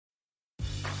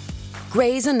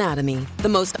Grey's Anatomy, the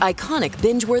most iconic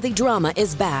binge-worthy drama,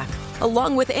 is back,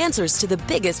 along with answers to the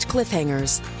biggest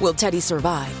cliffhangers. Will Teddy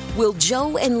survive? Will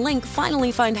Joe and Link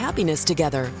finally find happiness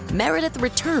together? Meredith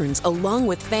returns along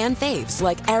with fan faves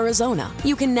like Arizona.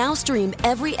 You can now stream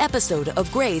every episode of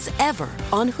Grey's ever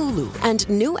on Hulu, and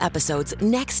new episodes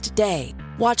next day.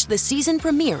 Watch the season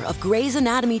premiere of Grey's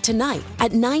Anatomy tonight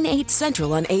at 9/8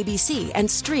 Central on ABC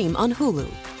and stream on Hulu.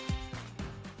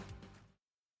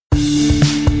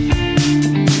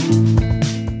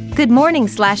 Good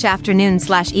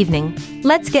morning/afternoon/evening.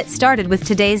 Let's get started with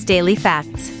today's daily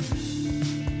facts.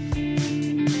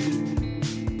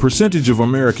 Percentage of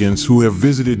Americans who have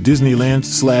visited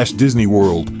Disneyland/Disney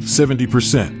World,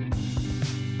 70%.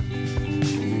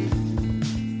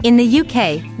 In the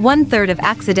UK, 1/3 of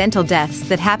accidental deaths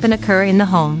that happen occur in the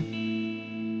home.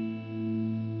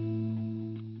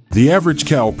 The average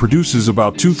cow produces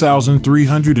about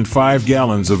 2,305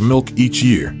 gallons of milk each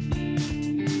year.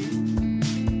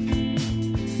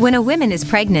 When a woman is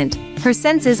pregnant, her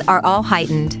senses are all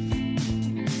heightened.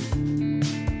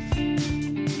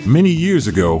 Many years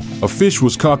ago, a fish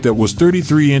was caught that was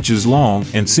 33 inches long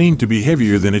and seemed to be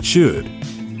heavier than it should.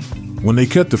 When they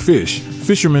cut the fish,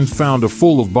 fishermen found a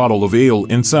full bottle of ale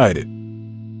inside it.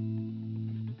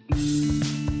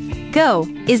 Go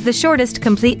is the shortest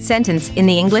complete sentence in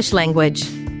the English language.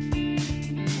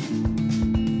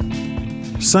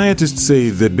 Scientists say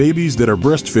that babies that are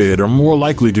breastfed are more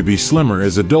likely to be slimmer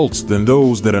as adults than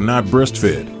those that are not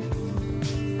breastfed.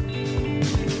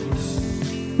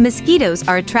 Mosquitoes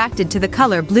are attracted to the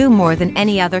color blue more than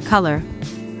any other color.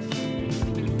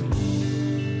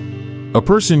 A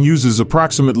person uses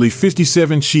approximately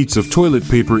 57 sheets of toilet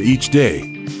paper each day.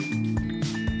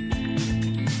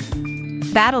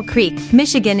 Battle Creek,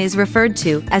 Michigan is referred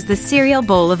to as the cereal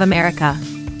bowl of America.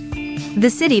 The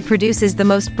city produces the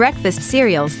most breakfast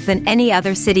cereals than any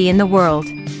other city in the world.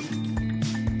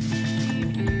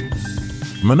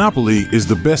 Monopoly is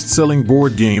the best-selling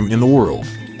board game in the world.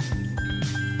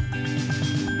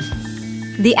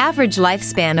 The average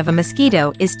lifespan of a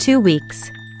mosquito is 2 weeks.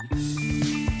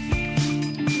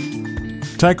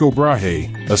 Tycho Brahe,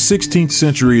 a 16th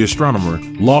century astronomer,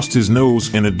 lost his nose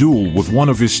in a duel with one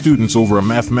of his students over a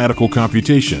mathematical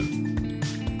computation.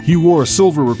 He wore a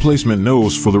silver replacement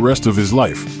nose for the rest of his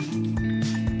life.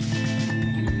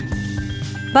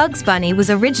 Bugs Bunny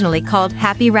was originally called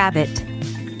Happy Rabbit.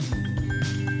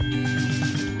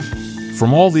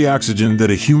 From all the oxygen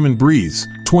that a human breathes,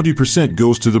 20%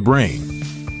 goes to the brain.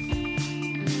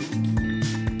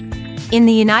 In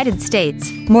the United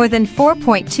States, more than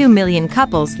 4.2 million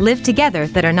couples live together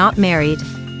that are not married.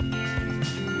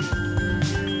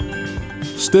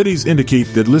 Studies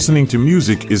indicate that listening to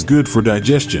music is good for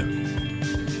digestion.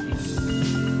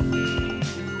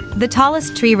 The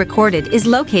tallest tree recorded is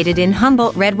located in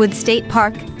Humboldt Redwood State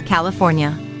Park,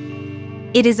 California.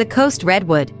 It is a coast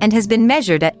redwood and has been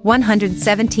measured at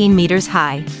 117 meters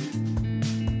high.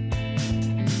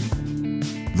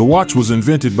 The watch was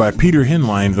invented by Peter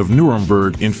Henlein of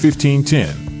Nuremberg in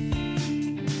 1510.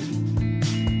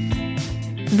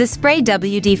 The spray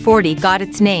WD-40 got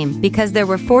its name because there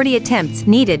were 40 attempts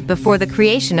needed before the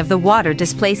creation of the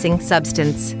water-displacing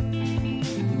substance.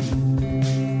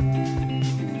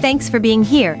 Thanks for being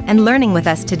here and learning with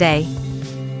us today.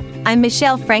 I'm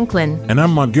Michelle Franklin. And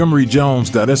I'm Montgomery Jones.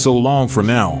 So long for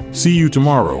now. See you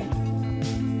tomorrow.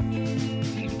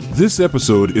 This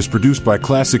episode is produced by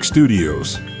Classic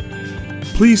Studios.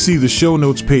 Please see the show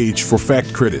notes page for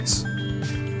fact credits.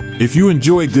 If you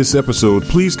enjoyed this episode,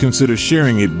 please consider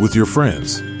sharing it with your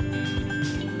friends.